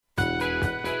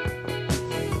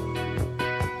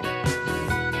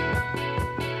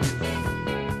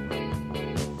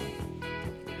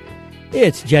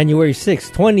It's January 6,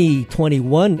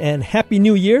 2021, and Happy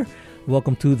New Year.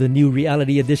 Welcome to the new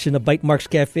reality edition of Bytemarks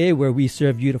Cafe, where we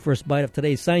serve you the first bite of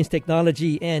today's science,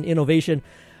 technology, and innovation.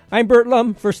 I'm Bert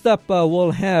Lum. First up,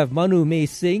 we'll have Manu May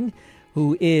Singh,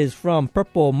 who is from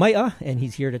Purple Maiʻa, and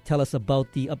he's here to tell us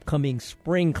about the upcoming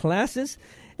spring classes.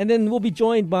 And then we'll be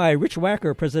joined by Rich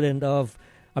Wacker, president of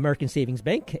American Savings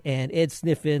Bank, and Ed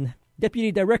Sniffen,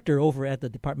 Deputy Director over at the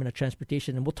Department of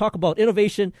Transportation. And we'll talk about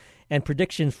innovation and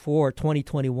predictions for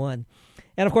 2021.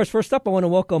 And, of course, first up, I want to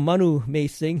welcome Manu May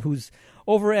Singh, who's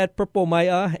over at Purple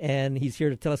Maiʻa, and he's here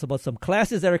to tell us about some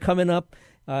classes that are coming up.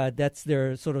 That's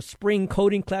their sort of spring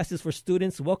coding classes for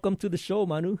students. Welcome to the show,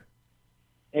 Manu.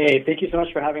 Hey, thank you so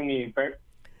much for having me, Bert.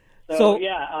 Tell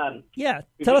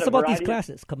us about these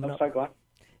classes coming up. Sorry, go on.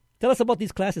 Tell us about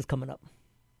these classes coming up.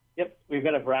 Yep, we've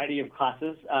got a variety of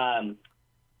classes.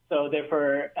 So they're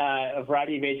for a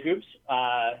variety of age groups,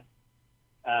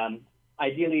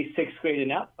 ideally 6th grade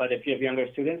and up, but if you have younger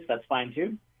students, that's fine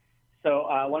too. So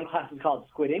one class is called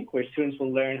Squid Ink, where students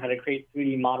will learn how to create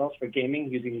 3D models for gaming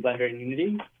using Blender and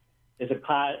Unity. There's a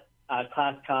class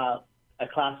called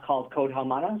Code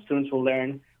Haumana. Students will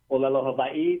learn Olelo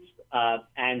Hawaii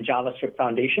and JavaScript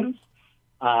foundations.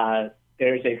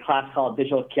 There's a class called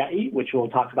Digital Kiai, which will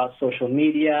talk about social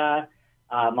media,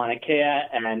 Mauna Kea,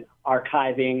 and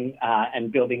archiving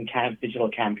and building digital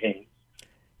campaigns.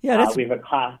 Yeah, we have a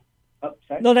class. Oh,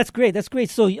 sorry. No, that's great. That's great.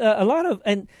 So a lot of,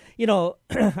 and you know,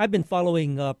 I've been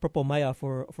following Purple Maiʻa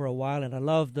for a while, and I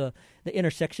love the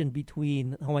intersection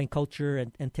between Hawaiian culture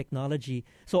and technology.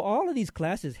 So all of these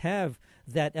classes have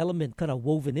that element kind of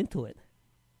woven into it.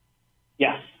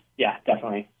 Yes, yeah,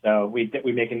 definitely. So we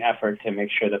make an effort to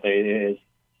make sure that there is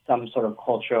some sort of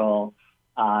cultural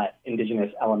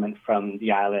indigenous element from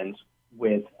the islands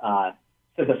with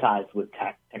synthesized with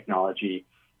technology.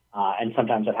 And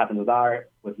sometimes that happens with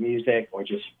art, with music, or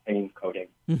just plain coding.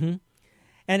 Mm-hmm.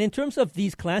 And in terms of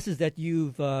these classes that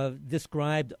you've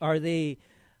described, are they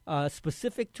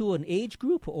specific to an age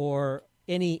group, or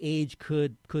any age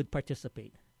could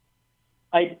participate?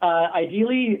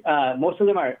 Ideally, most of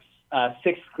them are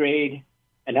 6th grade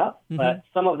and up, mm-hmm. but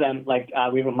some of them, like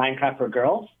we have a Minecraft for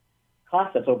Girls class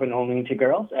that's open only to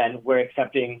girls, and we're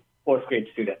accepting 4th grade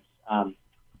students.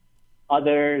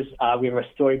 Others, we have a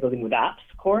story building with apps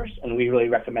course, and we really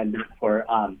recommend it for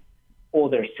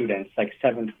older students, like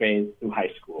 7th grade through high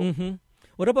school. Mm-hmm.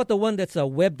 What about the one that's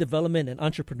web development and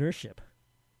entrepreneurship?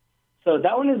 So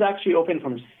that one is actually open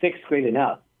from 6th grade and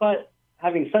up. But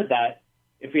having said that,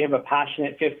 if we have a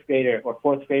passionate 5th grader or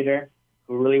 4th grader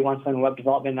who really wants to learn web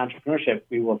development and entrepreneurship,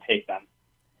 we will take them.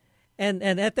 And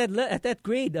at that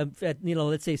grade,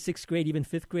 let's say 6th grade, even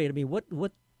 5th grade, I mean, what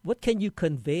can you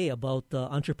convey about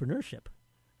entrepreneurship?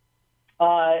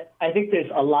 I think there's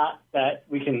a lot that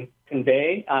we can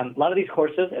convey. A lot of these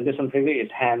courses, and this one particularly, is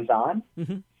hands-on.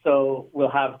 Mm-hmm. So we'll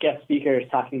have guest speakers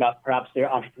talking about perhaps their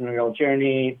entrepreneurial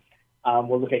journey.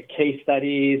 We'll look at case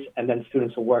studies, and then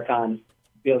students will work on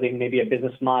building maybe a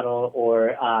business model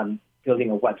or building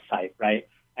a website, right?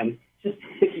 And just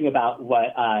thinking about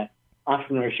what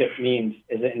entrepreneurship means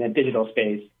is in a digital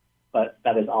space, but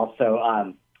that is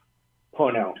also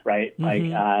Pono, right? Mm-hmm. Like,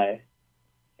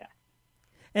 yeah.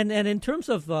 And in terms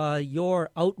of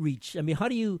your outreach, I mean, how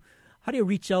do you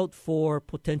reach out for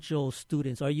potential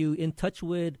students? Are you in touch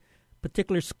with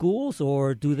particular schools,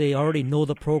 or do they already know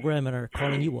the program and are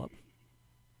calling you up?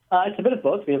 It's a bit of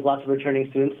both. We have lots of returning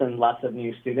students and lots of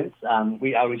new students.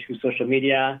 We outreach through social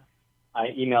media.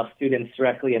 I email students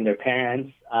directly and their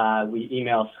parents. We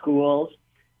email schools.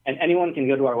 And anyone can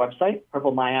go to our website,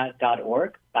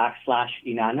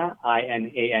 purplemaiʻa.org/Inana,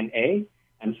 INANA,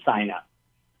 and sign up.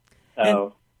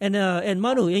 So. And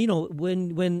Manu, you know,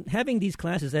 when having these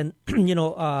classes, and you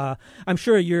know, I'm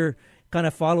sure you're kind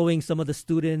of following some of the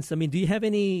students. I mean, do you have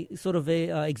any sort of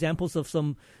examples of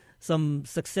some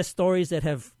success stories that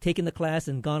have taken the class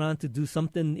and gone on to do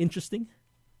something interesting?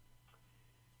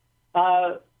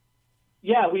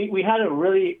 Yeah, we had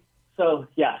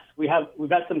we've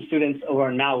got some students over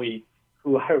in Maui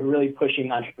who are really pushing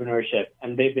entrepreneurship,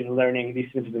 and these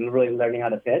students have been really learning how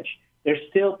to pitch. They're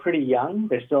still pretty young.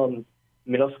 They're still in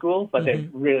middle school, but they're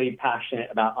really passionate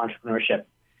about entrepreneurship.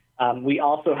 We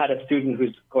also had a student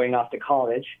who's going off to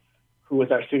college, who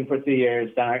was our student for 3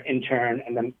 years, then our intern,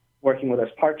 and then working with us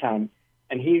part-time.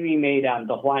 And he remade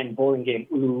the Hawaiian bowling game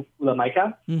Ulu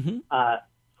Maika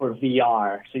for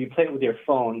VR. So you play it with your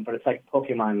phone, but it's like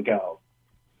Pokemon Go.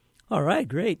 All right,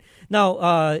 great.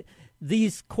 Now,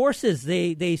 these courses,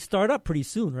 they start up pretty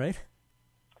soon, right?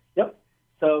 Yep.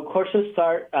 So courses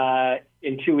start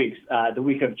in 2 weeks, the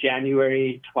week of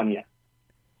January 20th.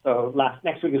 So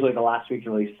next week is really the last week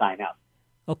to really sign up.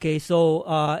 Okay, so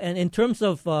and in terms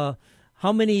of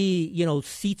how many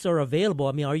seats are available,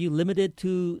 I mean, are you limited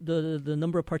to the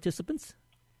number of participants?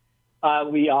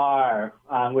 We are.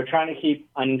 We're trying to keep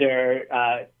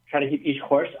each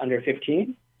course under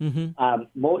 15. Mm-hmm.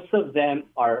 Most of them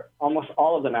almost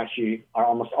all of them actually are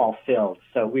almost all filled.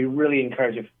 So we really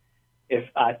encourage if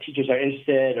teachers are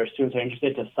interested or students are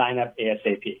interested to sign up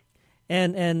ASAP.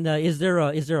 And is there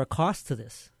a cost to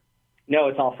this? No,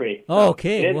 it's all free. Oh,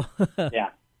 okay.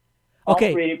 Yeah. All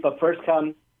free, but first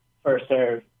come, first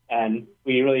serve, and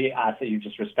we really ask that you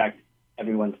just respect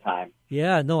everyone's time.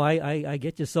 Yeah, no, I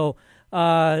get you. So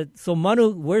Manu,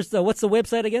 what's the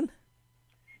website again?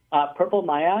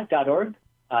 purplemaiʻa.org,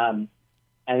 and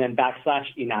then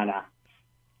 /Inanna.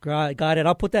 Got it.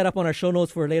 I'll put that up on our show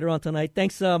notes for later on tonight.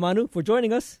 Thanks, Manu, for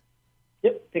joining us.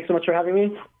 Yep. Thanks so much for having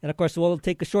me. And, of course, we'll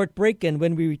take a short break, and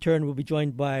when we return, we'll be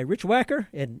joined by Rich Wacker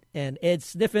and Ed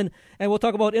Sniffen, and we'll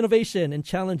talk about innovation and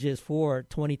challenges for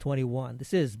 2021.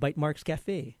 This is Bytemarks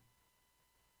Cafe.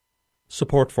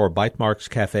 Support for Bytemarks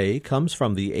Cafe comes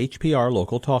from the HPR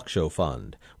Local Talk Show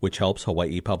Fund, which helps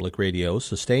Hawaii Public Radio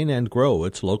sustain and grow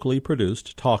its locally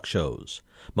produced talk shows.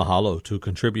 Mahalo to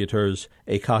contributors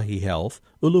Ekahi Health,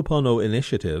 Ulupono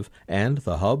Initiative, and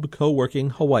the Hub Co-working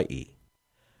Hawaii.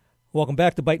 Welcome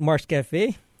back to Bytemarks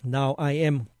Cafe. Now I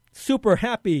am super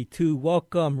happy to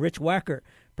welcome Rich Wacker,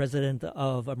 President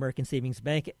of American Savings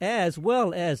Bank, as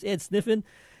well as Ed Sniffen,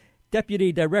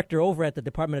 Deputy Director over at the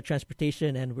Department of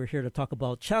Transportation, and we're here to talk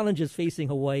about challenges facing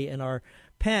Hawaii and our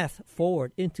path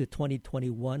forward into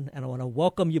 2021. And I want to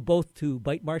welcome you both to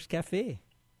Bytemarks Cafe.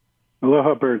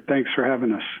 Aloha, Bert. Thanks for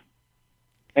having us.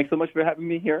 Thanks so much for having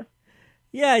me here.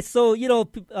 Yeah, so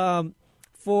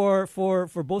for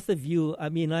both of you, I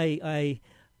mean, I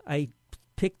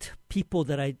picked people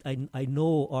that I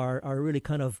know are really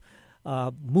kind of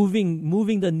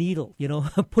moving the needle,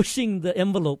 pushing the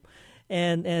envelope.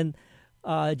 And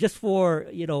just for,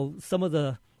 some of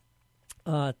the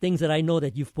things that I know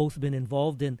that you've both been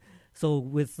involved in. So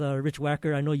with Rich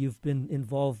Wacker, I know you've been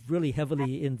involved really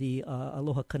heavily in the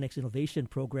Aloha Connects Innovation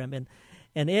Program.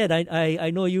 And Ed, I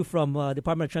know you from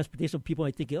Department of Transportation. People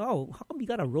are thinking, oh, how come you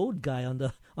got a road guy on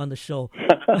the show?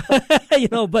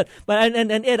 But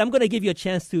Ed, I'm going to give you a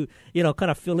chance to,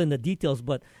 kind of fill in the details.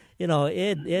 But,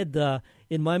 Ed,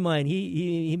 in my mind,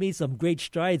 he made some great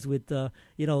strides with,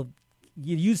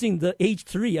 using the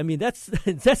H3. I mean, that's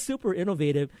super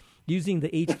innovative, using the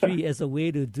H3 as a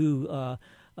way to do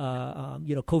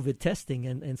COVID testing,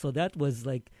 and so that was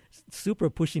like super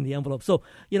pushing the envelope. So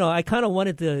I kind of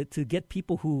wanted to get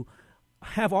people who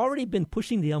have already been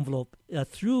pushing the envelope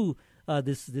through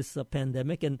this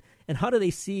pandemic, and how do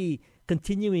they see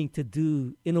continuing to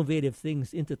do innovative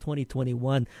things into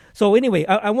 2021. So anyway,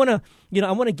 I want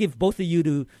to give both of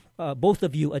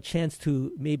you a chance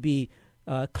to maybe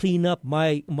clean up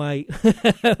my my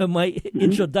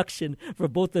introduction for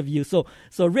both of you. So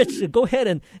Rich, go ahead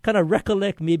and kind of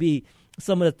recollect maybe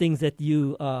some of the things that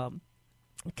you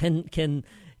can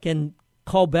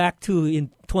call back to in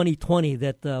 2020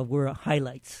 that were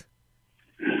highlights.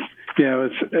 Yeah,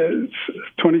 it's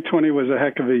 2020 was a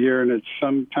heck of a year, and it's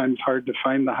sometimes hard to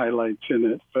find the highlights in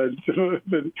it. But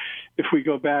if we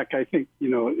go back, I think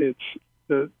it's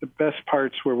the best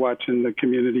parts were watching the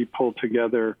community pull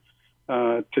together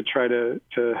to try to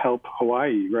help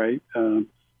Hawaii, right?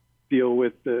 Deal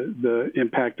with the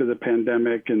impact of the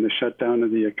pandemic and the shutdown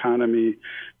of the economy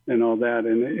and all that.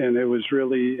 And it was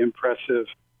really impressive,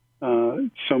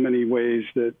 so many ways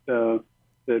that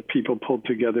people pulled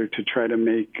together to try to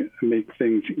make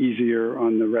things easier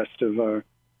on the rest of our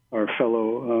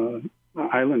fellow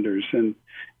islanders. And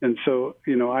so,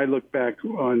 I look back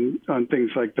on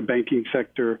things like the banking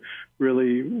sector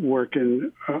really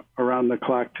working around the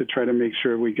clock to try to make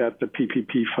sure we got the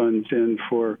PPP funds in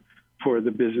for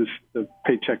the business, the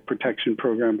Paycheck Protection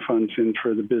Program funds in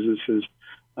for the businesses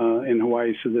in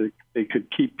Hawaii so that they could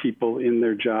keep people in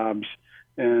their jobs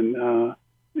and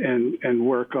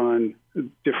work on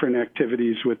different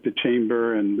activities with the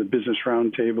Chamber and the Business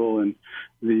Roundtable and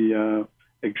the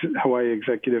Hawaii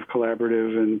Executive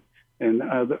Collaborative and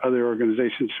other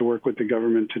organizations to work with the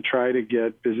government to try to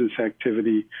get business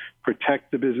activity,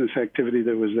 protect the business activity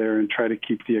that was there, and try to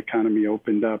keep the economy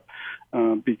opened up.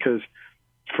 Because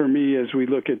for me, as we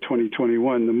look at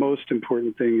 2021, the most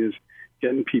important thing is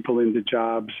getting people into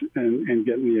jobs and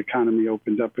getting the economy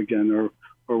opened up again,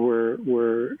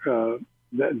 or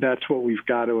that's what we've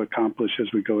got to accomplish as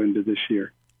we go into this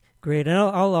year. Great. And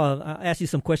I'll ask you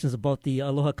some questions about the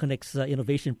Aloha Connects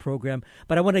Innovation Program.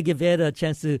 But I want to give Ed a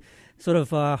chance to sort of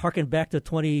harken back to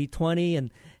 2020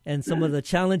 and some of the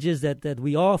challenges that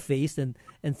we all faced and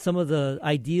some of the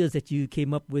ideas that you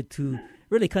came up with to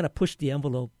really kind of pushed the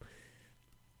envelope.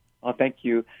 Oh, thank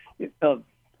you.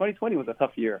 2020 was a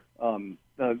tough year.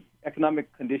 The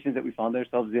economic conditions that we found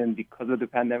ourselves in because of the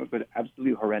pandemic were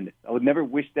absolutely horrendous. I would never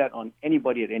wish that on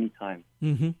anybody at any time.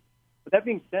 Mm-hmm. But that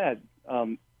being said,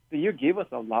 the year gave us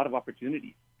a lot of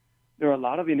opportunities. There are a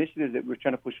lot of initiatives that we're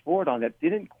trying to push forward on that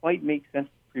didn't quite make sense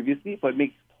previously, but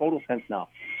makes total sense now.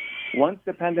 Once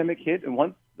the pandemic hit and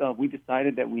once we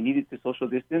decided that we needed to social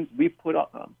distance, we put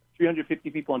up 350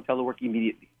 people on telework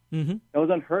immediately. Mm-hmm. That was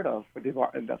unheard of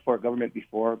for a government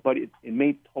before, but it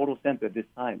made total sense at this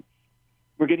time.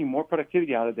 We're getting more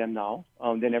productivity out of them now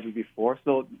than ever before,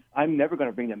 so I'm never going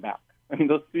to bring them back. I mean,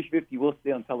 those 350 will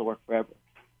stay on telework forever.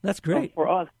 That's great. For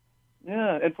us,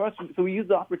 so we used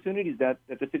the opportunities that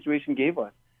the situation gave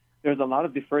us. There's a lot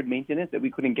of deferred maintenance that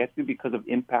we couldn't get to because of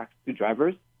impacts to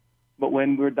drivers. But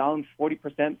when we're down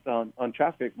 40% on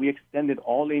traffic, we extended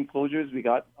all lane closures. We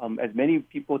got as many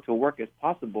people to work as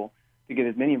possible to get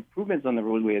as many improvements on the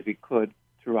roadway as we could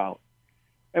throughout.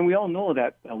 And we all know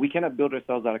that we cannot build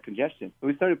ourselves out of congestion. So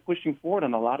we started pushing forward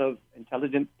on a lot of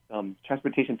intelligent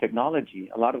transportation technology,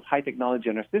 a lot of high technology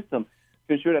in our system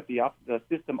to ensure that the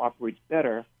system operates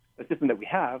better. The system that we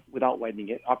have, without widening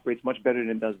it, operates much better than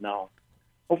it does now.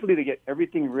 Hopefully they get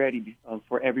everything ready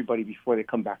for everybody before they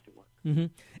come back to work. Mm-hmm.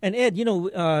 And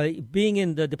Ed, being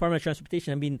in the Department of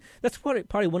Transportation, I mean, that's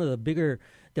probably one of the bigger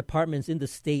departments in the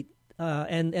state.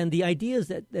 And the ideas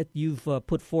that you've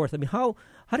put forth, I mean, how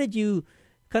did you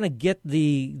kind of get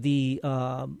the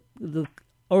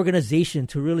organization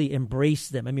to really embrace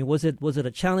them? I mean, was it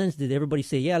a challenge? Did everybody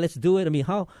say, yeah, let's do it? I mean,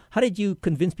 how did you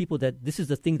convince people that this is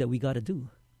the thing that we got to do?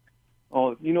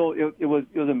 Oh, it was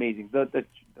amazing. The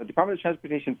Department of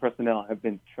Transportation personnel have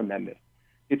been tremendous.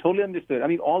 They totally understood. I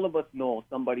mean, all of us know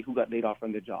somebody who got laid off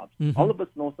from their jobs. Mm-hmm. All of us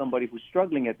know somebody who's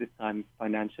struggling at this time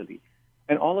financially.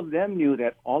 And all of them knew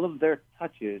that all of their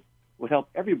touches would help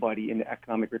everybody in the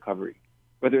economic recovery,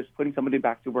 whether it's putting somebody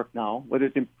back to work now, whether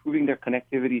it's improving their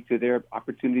connectivity to their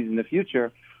opportunities in the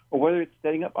future, or whether it's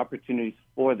setting up opportunities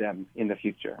for them in the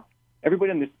future.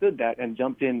 Everybody understood that and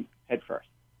jumped in head first.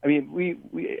 I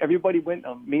mean, everybody went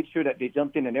made sure that they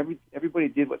jumped in, and everybody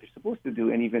did what they're supposed to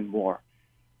do and even more.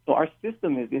 So our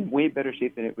system is in way better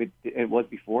shape than it was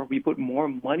before. We put more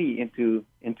money into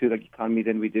the economy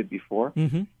than we did before,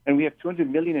 mm-hmm. and we have $200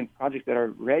 million in projects that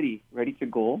are ready to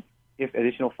go if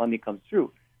additional funding comes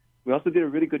through. We also did a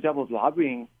really good job of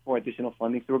lobbying for additional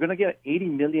funding, so we're going to get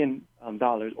 $80 million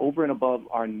over and above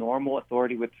our normal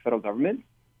authority with the federal government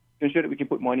to ensure that we can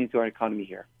put money into our economy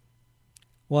here.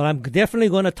 Well, I'm definitely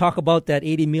going to talk about that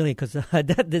 $80 million because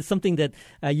that's something that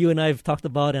you and I have talked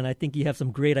about, and I think you have some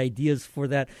great ideas for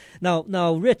that.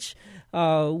 Now, Rich,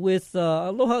 with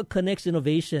Aloha Connects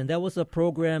Innovation, that was a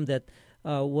program that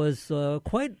was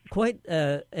quite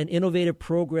an innovative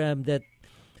program that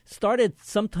started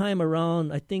sometime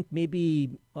around, I think,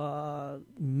 maybe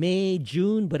May,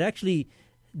 June, but actually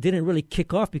didn't really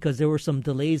kick off because there were some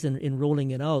delays in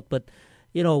rolling it out. But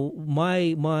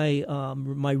my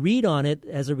read on it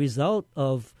as a result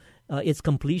of its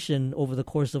completion over the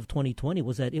course of 2020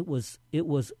 was that it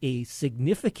was a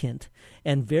significant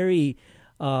and very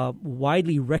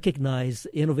widely recognized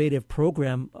innovative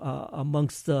program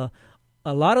amongst a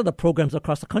lot of the programs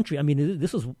across the country. I mean,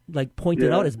 this was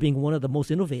pointed out as being one of the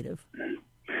most innovative.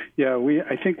 Yeah,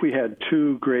 I think we had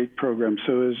two great programs.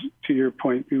 So as to your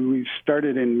point, we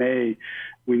started in May.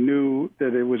 We knew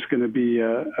that it was going to be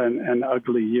an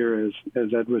ugly year, as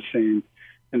Ed was saying.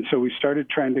 And so we started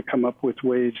trying to come up with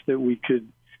ways that we could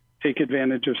take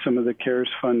advantage of some of the CARES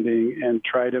funding and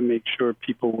try to make sure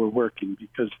people were working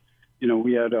because,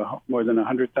 we had more than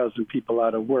 100,000 people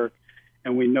out of work.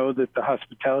 And we know that the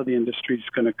hospitality industry is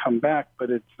going to come back,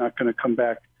 but it's not going to come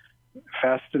back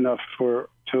fast enough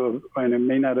and it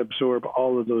may not absorb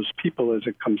all of those people as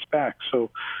it comes back. So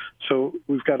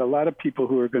we've got a lot of people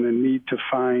who are going to need to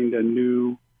find a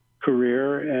new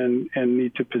career and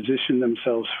need to position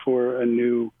themselves for a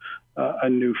new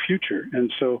future.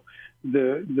 And so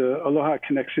the Aloha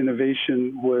Connects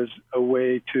Innovation was a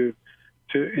way to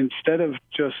instead of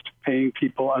just paying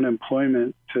people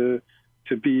unemployment to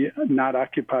be not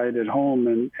occupied at home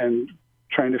and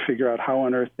trying to figure out how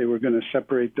on earth they were going to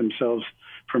separate themselves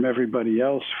from everybody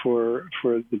else for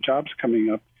the jobs coming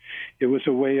up. It was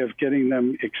a way of getting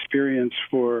them experience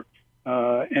for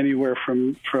anywhere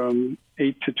from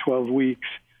 8 to 12 weeks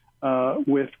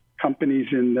with companies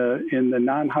in the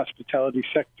non-hospitality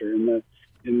sector, in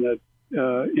the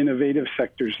innovative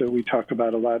sectors that we talk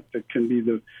about a lot that can be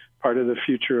the part of the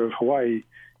future of Hawaii,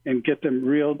 and get them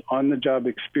real on-the-job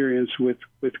experience with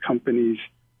companies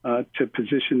to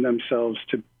position themselves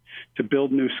to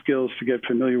build new skills, to get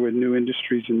familiar with new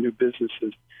industries and new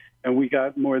businesses. and we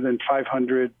got more than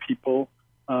 500 people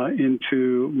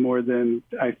into more than,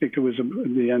 I think it was,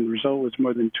 the end result was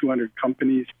more than 200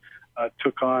 companies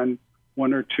took on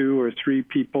 1 or 2 or 3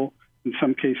 people. In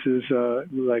some cases,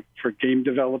 like for game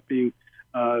developing,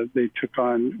 they took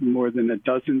on more than a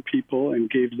dozen people and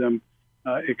gave them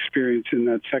experience in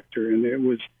that sector. And it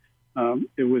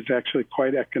was actually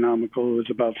quite economical. It was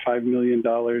about $5 million,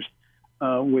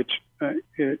 which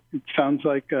it sounds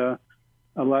like a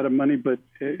lot of money, but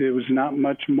it was not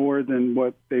much more than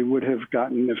what they would have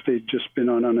gotten if they'd just been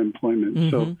on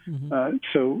unemployment. So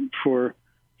for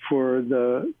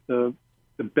the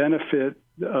benefit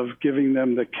of giving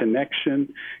them the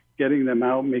connection, getting them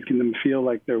out, making them feel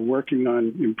like they're working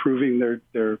on improving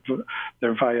their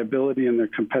viability and their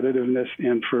competitiveness,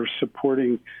 and for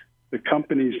supporting the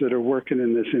companies that are working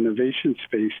in this innovation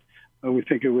space, we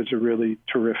think it was a really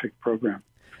terrific program.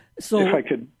 So, if I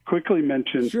could quickly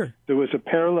mention, sure. There was a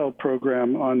parallel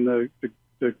program on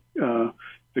the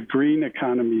green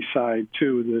economy side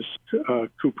too. This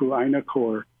Kupu Aina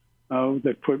Corps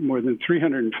that put more than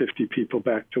 350 people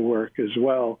back to work as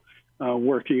well,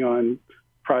 working on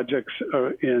projects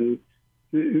in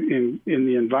the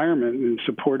environment and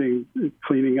supporting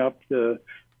cleaning up the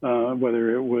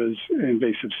whether it was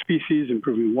invasive species,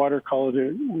 improving water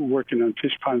quality, working on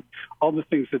fish ponds, all the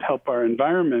things that help our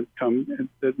environment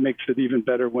that makes it even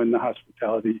better when the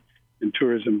hospitality and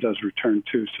tourism does return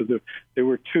too. So there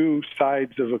were 2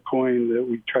 sides of a coin that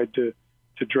we tried to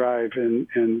drive,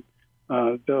 and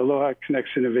the Aloha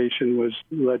Connects Innovation was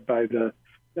led by the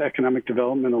Economic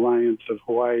Development Alliance of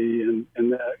Hawaii and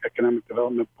the Economic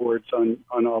Development Boards on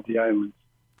all the islands.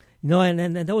 No,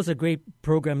 and that was a great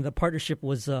program. The partnership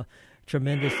was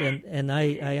tremendous, and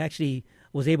I actually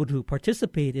was able to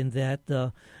participate in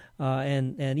that.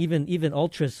 And even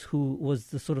Ultras, who was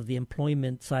the sort of the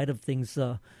employment side of things,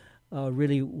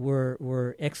 really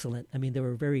were excellent. I mean, they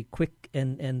were very quick,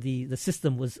 and the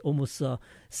system was almost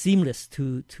seamless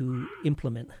to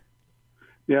implement.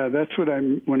 Yeah, that's what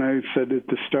when I said at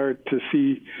the start, to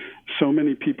see so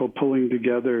many people pulling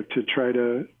together to try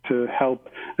to help.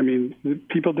 I mean,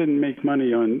 people didn't make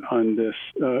money on this.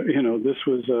 This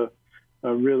was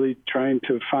a really trying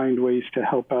to find ways to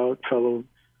help out fellow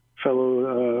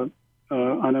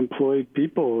unemployed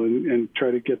people and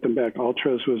try to get them back.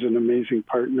 Ultras was an amazing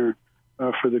partner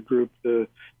for the group. The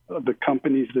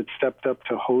companies that stepped up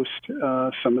to host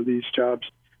some of these jobs.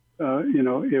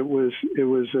 It was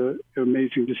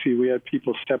amazing to see. We had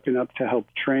people stepping up to help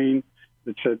train.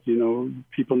 That said,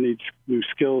 people need new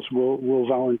skills. We'll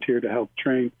volunteer to help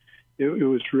train. It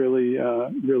was really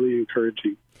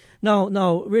encouraging.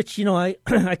 Now, Rich, I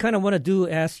I kind of want to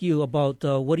ask you about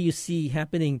what do you see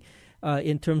happening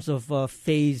in terms of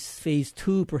phase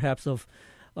 2, perhaps of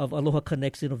Aloha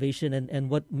Connects Innovation, and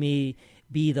what may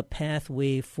be the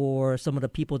pathway for some of the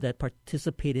people that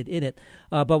participated in it.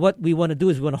 But what we want to do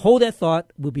is we want to hold that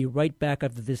thought. We'll be right back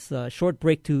after this short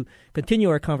break to continue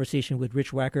our conversation with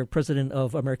Rich Wacker, President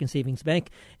of American Savings Bank,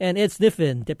 and Ed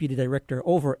Sniffen, Deputy Director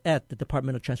over at the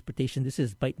Department of Transportation. This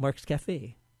is Bytemarks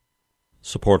Cafe.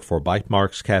 Support for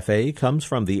Bytemarks Cafe comes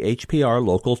from the HPR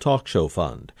Local Talk Show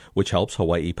Fund, which helps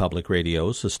Hawaii Public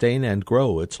Radio sustain and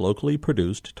grow its locally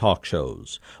produced talk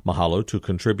shows. Mahalo to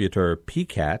contributor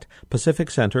PCAT, Pacific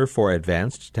Center for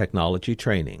Advanced Technology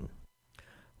Training.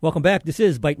 Welcome back. This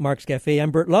is Bytemarks Cafe. I'm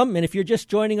Bert Lum, and if you're just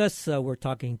joining us, we're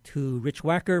talking to Rich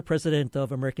Wacker, President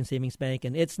of American Savings Bank,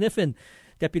 and Ed Sniffen,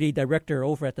 Deputy Director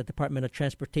over at the Department of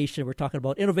Transportation. We're talking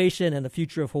about innovation and the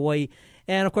future of Hawaii.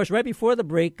 And, of course, right before the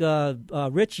break,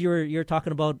 Rich, you're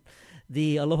talking about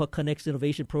the Aloha Connects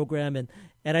Innovation Program. And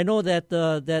I know that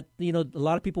a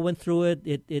lot of people went through it.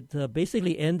 It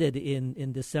basically ended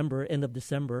in December, end of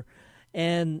December.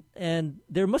 And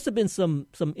there must have been some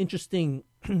interesting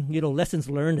lessons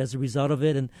learned as a result of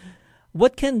it. And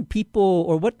what can people,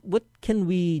 or what can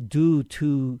we do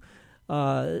to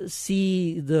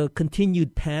see the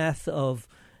continued path of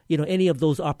any of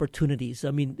those opportunities?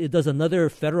 I mean, does another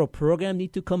federal program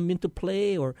need to come into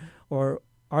play, or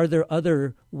are there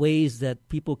other ways that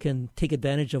people can take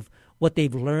advantage of what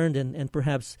they've learned and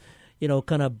perhaps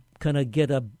kind of get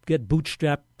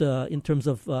bootstrapped in terms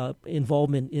of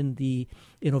involvement in the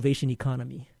innovation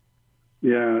economy?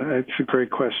 Yeah, it's a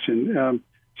great question.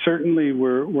 Certainly,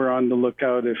 we're on the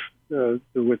lookout if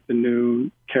with the new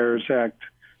CARES Act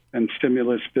and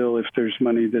stimulus bill, if there's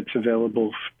money that's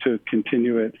available to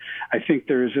continue it. I think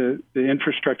there's the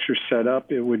infrastructure set up.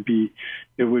 It would be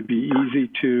easy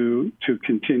to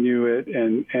continue it,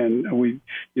 and we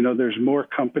there's more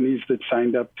companies that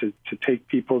signed up to take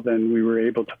people than we were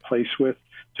able to place with,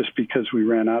 just because we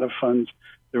ran out of funds.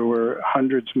 There were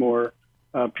hundreds more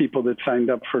people that signed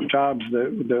up for jobs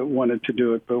that wanted to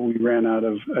do it, but we ran out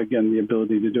of, again, the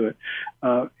ability to do it.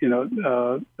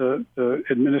 The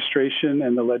administration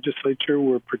and the legislature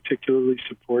were particularly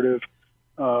supportive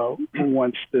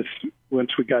once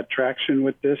we got traction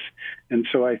with this, and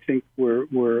so I think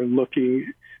we're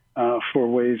looking for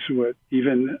ways with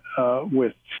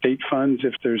state funds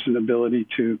if there's an ability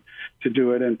to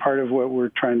do it. And part of what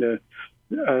we're trying to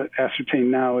ascertain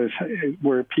now is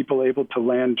were people able to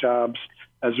land jobs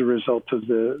as a result of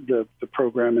the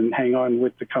program and hang on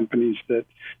with the companies that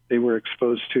they were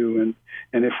exposed to,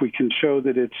 and if we can show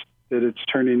that it's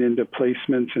turning into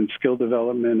placements and skill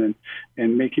development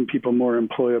and making people more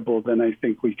employable, then I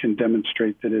think we can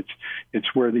demonstrate that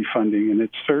it's worthy funding, and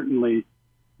it's certainly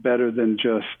better than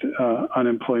just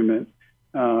unemployment.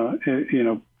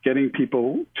 Getting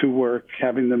people to work,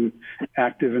 having them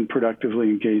active and productively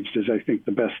engaged is, I think,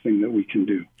 the best thing that we can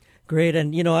do. Great,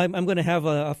 and I'm going to have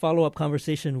a follow-up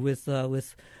conversation with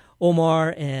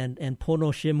Omar and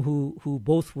Pono Shim, who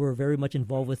both were very much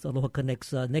involved with Aloha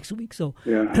Connects next week. So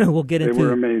we'll get into, they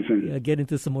were amazing. Get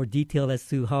into some more detail as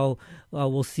to how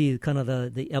we'll see kind of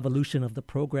the evolution of the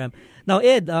program. Now,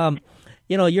 Ed,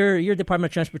 your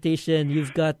Department of Transportation,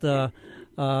 you've got a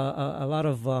lot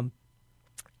of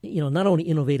not only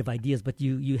innovative ideas, but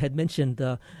you had mentioned,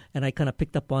 and I kind of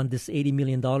picked up on this $80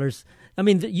 million. I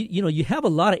mean, you have a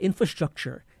lot of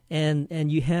infrastructure,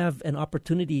 and you have an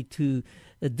opportunity to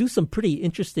do some pretty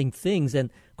interesting things.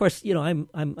 And of course, I'm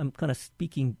kind of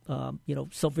speaking,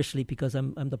 selfishly because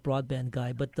I'm the broadband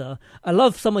guy. But I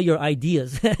love some of your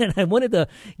ideas, and I wanted to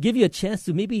give you a chance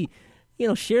to maybe,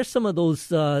 share some of those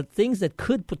things that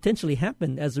could potentially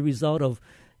happen as a result of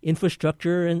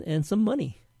infrastructure and some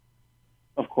money.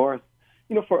 Of course.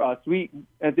 For us, we,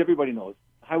 as everybody knows,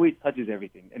 highways touches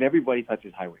everything, and everybody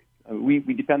touches highways. We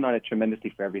depend on it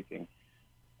tremendously for everything,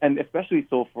 and especially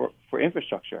so for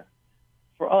infrastructure.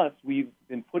 For us, we've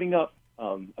been putting up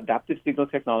adaptive signal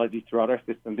technology throughout our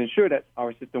system to ensure that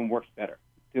our system works better,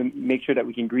 to make sure that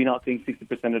we can green out things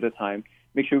 60% of the time,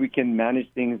 make sure we can manage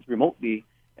things remotely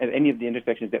at any of the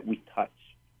intersections that we touch.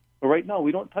 But right now,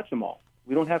 we don't touch them all.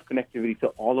 We don't have connectivity to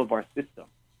all of our systems.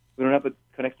 We don't have a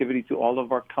connectivity to all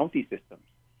of our county systems.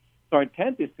 So our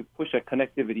intent is to push a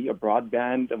connectivity, a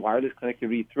broadband, a wireless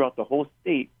connectivity throughout the whole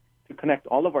state to connect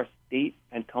all of our state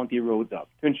and county roads up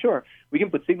to ensure we can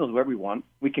put signals wherever we want,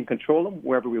 we can control them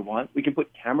wherever we want, we can put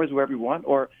cameras wherever we want,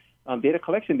 or data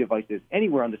collection devices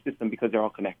anywhere on the system because they're all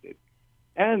connected.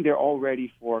 And they're all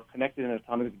ready for connected and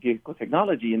autonomous vehicle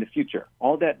technology in the future.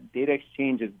 All that data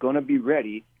exchange is going to be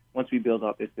ready once we build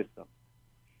out this system.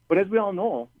 But as we all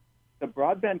know, the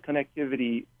broadband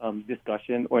connectivity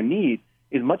discussion or need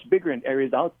is much bigger in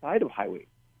areas outside of highways,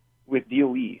 with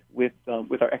DOE, with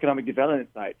our economic development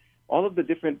side. All of the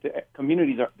different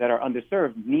communities that are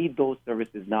underserved need those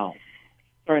services now.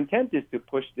 So our intent is to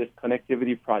push this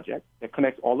connectivity project that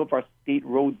connects all of our state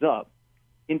roads up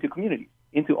into communities,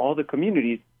 into all the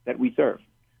communities that we serve,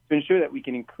 to ensure that we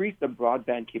can increase the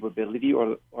broadband capability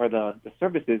or the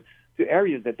services to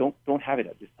areas that don't have it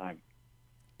at this time.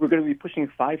 We're going to be pushing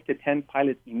 5 to 10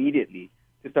 pilots immediately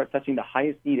to start touching the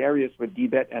highest need areas for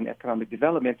DBET and economic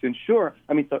development to ensure,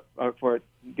 for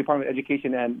Department of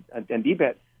Education and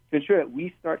DBET, to ensure that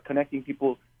we start connecting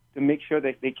people to make sure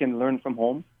that they can learn from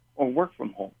home or work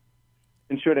from home.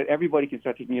 Ensure that everybody can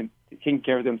start taking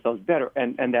care of themselves better,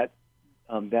 and that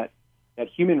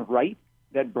human right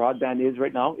that broadband is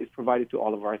right now is provided to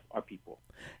all of our people.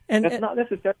 And that's not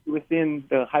necessarily within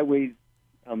the highways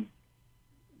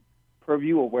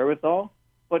purview or wherewithal,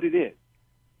 but it is.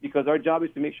 Because our job is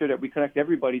to make sure that we connect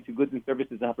everybody to goods and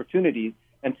services and opportunities.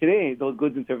 And today, those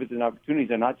goods and services and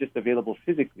opportunities are not just available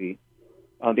physically.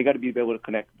 They got to be able to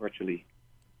connect virtually.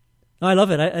 I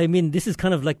love it. I mean, this is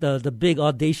kind of like the big,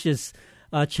 audacious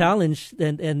challenge.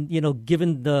 And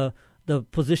given the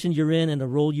position you're in and the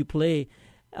role you play,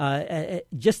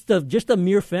 just the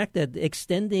mere fact that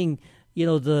extending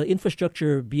the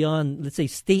infrastructure beyond, let's say,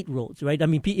 state roads, right? I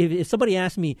mean, if somebody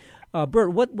asked me,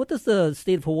 Bert, what does the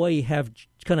state of Hawaii have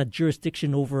kind of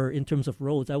jurisdiction over in terms of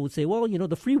roads? I would say, well,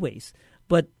 the freeways.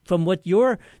 But from what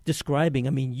you're describing, I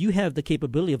mean, you have the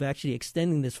capability of actually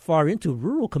extending this far into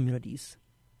rural communities.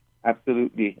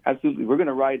 Absolutely. Absolutely. We're going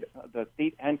to ride the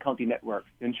state and county networks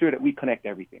to ensure that we connect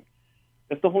everything.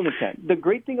 That's the whole intent. The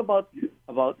great thing about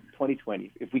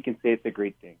 2020, if we can say it's a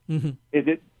great thing, is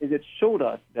it showed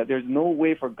us that there's no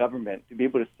way for government to be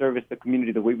able to service the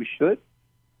community the way we should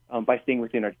by staying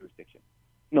within our jurisdiction.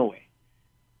 No way.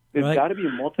 There's got to be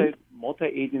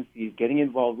multi-agencies getting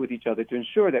involved with each other to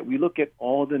ensure that we look at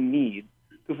all the needs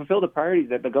to fulfill the priorities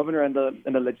that the governor and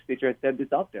the legislature had said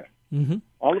this out there. Mm-hmm.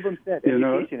 All of them said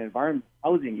education, environment,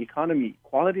 housing, economy,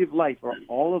 quality of life are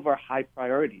all of our high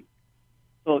priorities.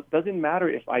 So it doesn't matter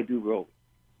if I do roads.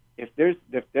 If there's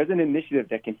an initiative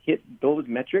that can hit those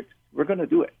metrics, we're going to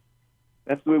do it.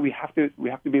 That's the way we have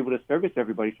to be able to service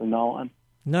everybody from now on.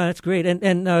 No, that's great.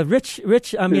 And Rich,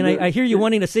 I mean, I hear you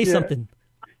wanting to say something.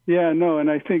 Yeah, no, and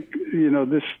I think,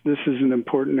 this is an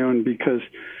important one because,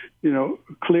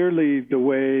 clearly the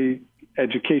way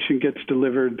education gets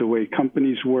delivered, the way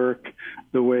companies work,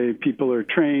 the way people are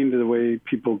trained, the way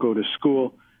people go to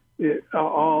school, it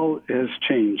all has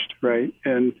changed, right?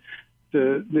 And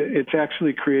it's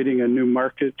actually creating a new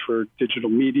market for digital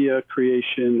media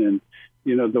creation and,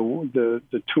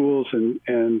 the tools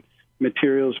and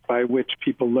materials by which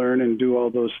people learn and do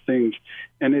all those things.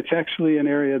 And it's actually an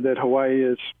area that Hawaii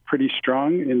is pretty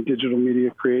strong in digital media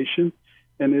creation.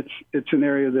 And it's an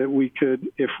area that we could,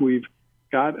 if we've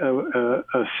got a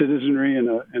citizenry and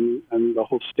the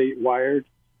whole state wired,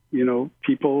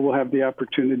 people will have the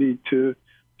opportunity to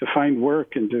find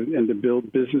work and to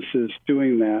build businesses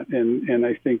doing that. And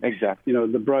I think exactly,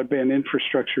 the broadband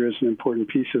infrastructure is an important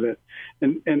piece of it.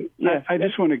 And yes, I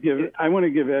just want to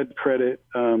give Ed credit.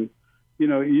 I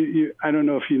don't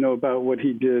know if you know about what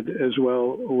he did as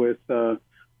well with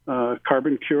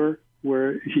Carbon Cure,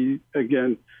 where he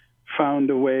again found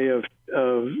a way of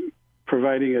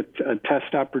providing a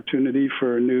test opportunity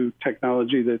for a new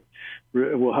technology that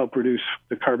will help reduce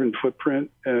the carbon footprint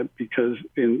because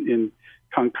in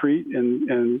concrete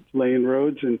and laying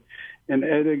roads. And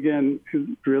Ed, again,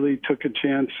 really took a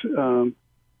chance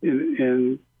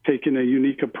in taking a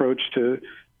unique approach to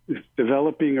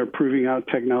developing or proving out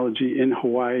technology in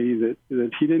Hawaii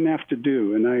that he didn't have to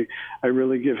do. And I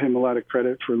really give him a lot of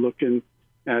credit for looking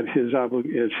at his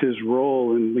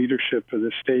role in leadership of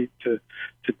the state to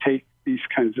take these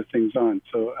kinds of things on.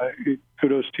 So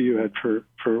kudos to you, Ed,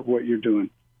 for what you're doing.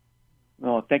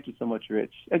 Oh, thank you so much,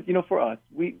 Rich. And, for us,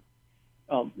 we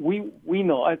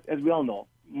know, as we all know,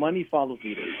 money follows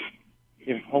leaders.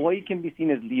 If Hawaii can be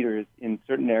seen as leaders in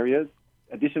certain areas,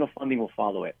 additional funding will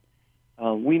follow it.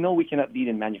 We know we cannot lead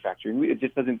in manufacturing. It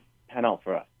just doesn't pan out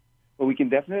for us. But we can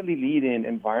definitely lead in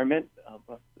environment,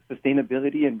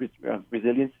 sustainability, and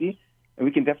resiliency, and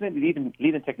we can definitely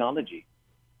lead in technology.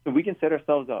 So we can set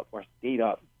ourselves up, our state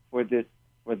up, for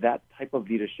that type of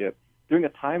leadership during a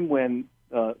time when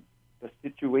the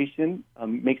situation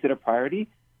makes it a priority.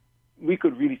 We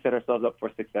could really set ourselves up for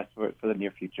success for the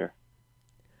near future.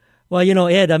 Well,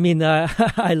 Ed, I mean,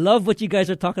 I love what you guys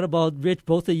are talking about, Rich,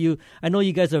 both of you. I know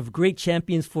you guys are great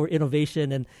champions for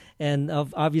innovation, and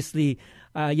obviously,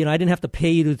 I didn't have to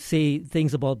pay you to say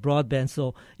things about broadband,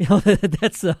 so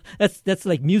that's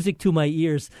like music to my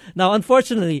ears. Now,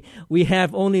 unfortunately, we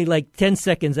have only like 10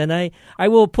 seconds, and I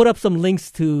will put up some links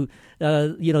to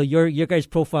your guys'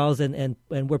 profiles and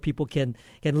where people can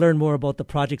learn more about the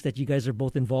projects that you guys are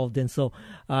both involved in. So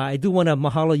I do want to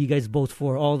mahalo you guys both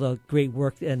for all the great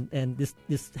work, and this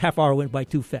half hour went by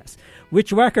too fast.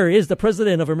 Rich Wacker is the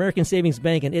president of American Savings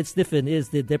Bank, and Ed Stiffen is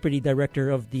the deputy director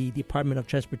of the Department of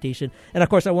Transportation. And of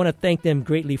course, I want to thank them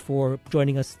greatly for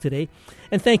joining us today.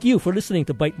 And thank you for listening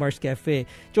to Bytemarks Cafe.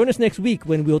 Join us next week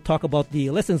when we'll talk about the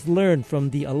lessons learned from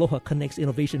the Aloha Connects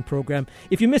Innovation Program.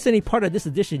 If you miss any part of this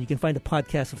edition, you can find the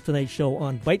podcast of tonight's show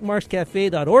on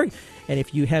bytemarkscafe.org. And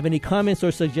if you have any comments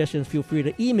or suggestions, feel free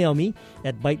to email me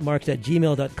at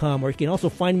bytemarks@gmail.com, or you can also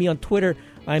find me on Twitter.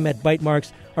 I'm at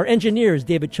Bytemarks. Our engineer is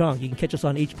David Chong. You can catch us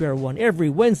on HPR One every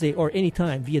Wednesday or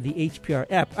anytime via the HPR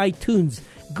app, iTunes,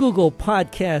 Google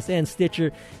Podcasts, and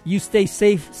Stitcher. You stay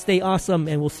safe, stay awesome,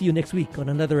 and we'll see you next week on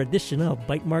another edition of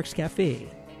Bytemarks Cafe.